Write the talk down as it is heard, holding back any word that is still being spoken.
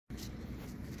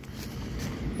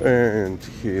And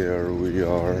here we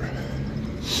are.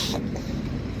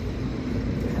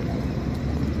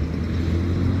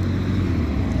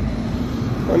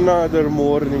 Another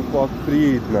morning walk.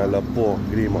 Pridna, lepo,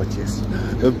 gremo čez.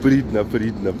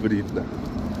 Pridna.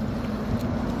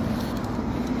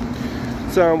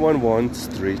 Someone wants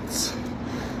treats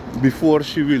before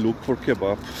she will look for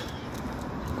kebab.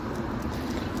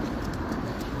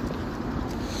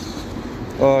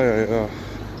 Oh yeah.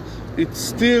 It's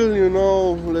still, you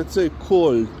know, let's say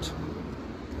cold.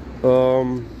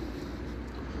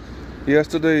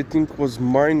 Yesterday I think was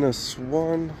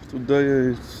 -1.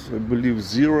 Today it's, I believe,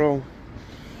 0.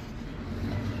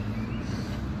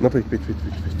 No, wait.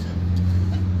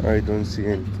 I don't see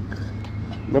anything.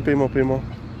 No, pay more.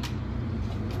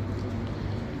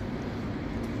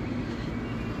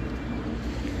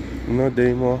 No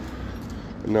demo.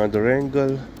 Another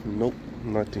angle. Nope,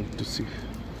 nothing to see.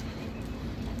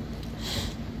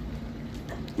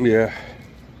 Yeah.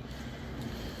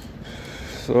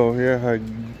 So yeah,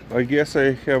 I guess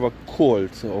I have a cold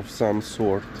of some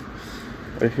sort.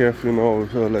 I have, you know,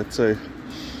 let's say,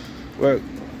 well,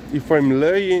 if I'm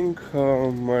laying,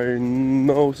 my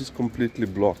nose is completely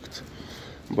blocked.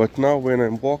 But now when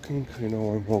I'm walking, you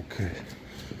know, I'm okay.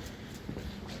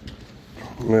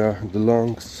 Yeah, the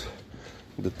lungs,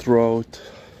 the throat,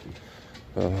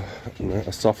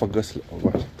 esophagus,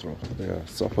 well, throat, yeah,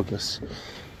 esophagus,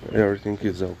 everything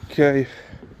is okay.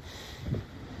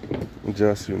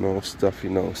 Just, you know, stuffy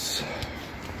nose.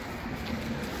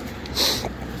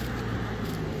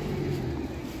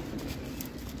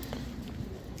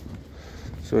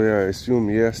 So yeah, I assume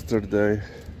yesterday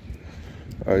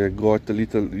I got a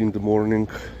little, in the morning,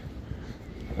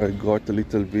 I got a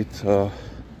little bit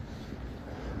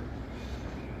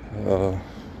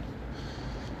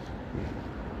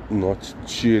not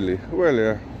chilly. Well,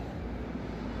 yeah.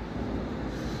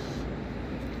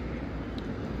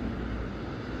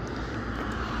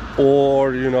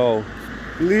 Or, you know,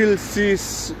 Lil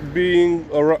Sis being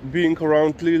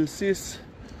around Lil Sis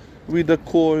with a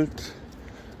cold,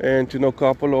 and, you know,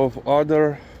 couple of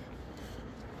other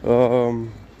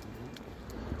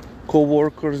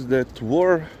co-workers that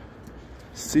were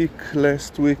sick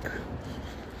last week.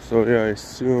 So yeah, I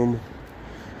assume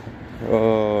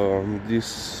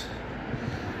this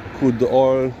could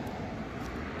all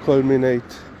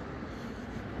culminate.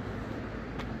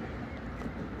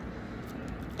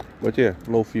 But yeah,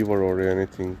 no fever or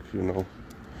anything, you know,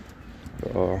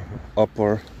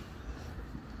 upper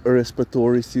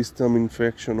respiratory system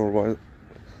infection or what,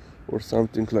 or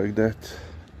something like that.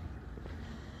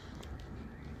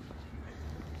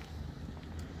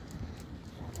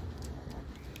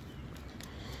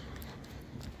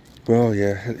 Oh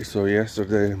yeah, so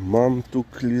yesterday mom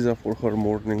took Liza for her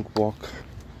morning walk.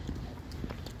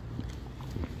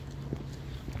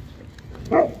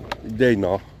 They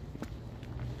know.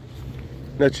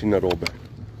 Neči narobe.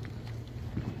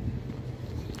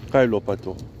 Kaj je bilo pa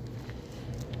to?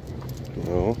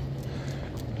 No.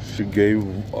 She gave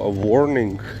a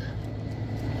warning.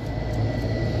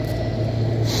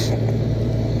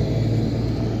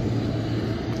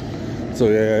 So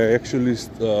yeah, actually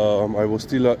I was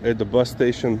still at the bus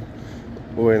station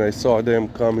when I saw them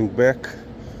coming back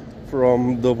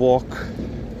from the walk.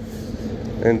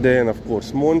 And then of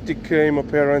course Monty came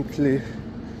apparently.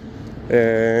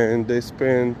 And they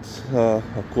spent,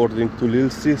 according to Lil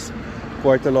Sis,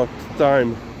 quite a lot of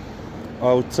time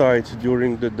outside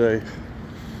during the day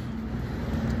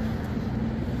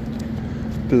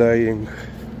playing.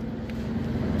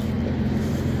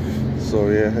 So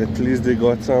yeah, at least they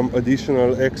got some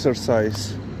additional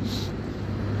exercise.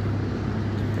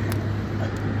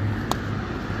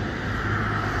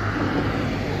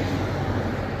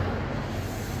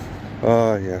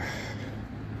 Yeah.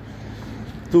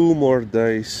 2 more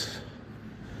days.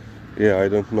 Yeah, I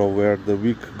don't know where the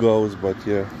week goes, but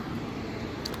yeah,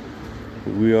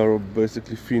 we are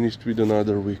basically finished with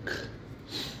another week.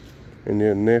 And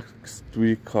yeah, next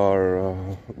week are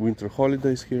winter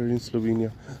holidays here in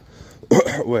Slovenia.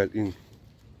 Well, in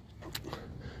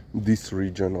this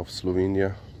region of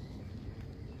Slovenia.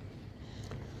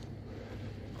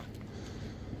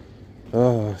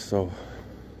 So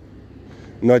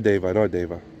no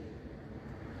Deva.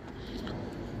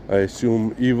 I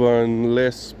assume even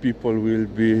less people will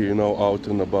be, you know, out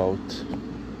and about.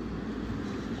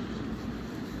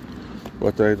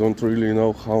 But I don't really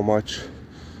know how much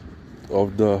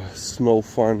of the snow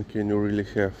fun can you really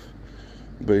have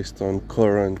based on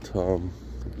current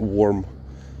warm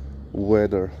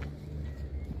weather.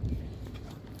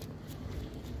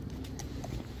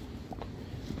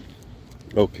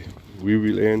 Okay, we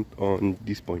will end on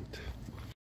this point.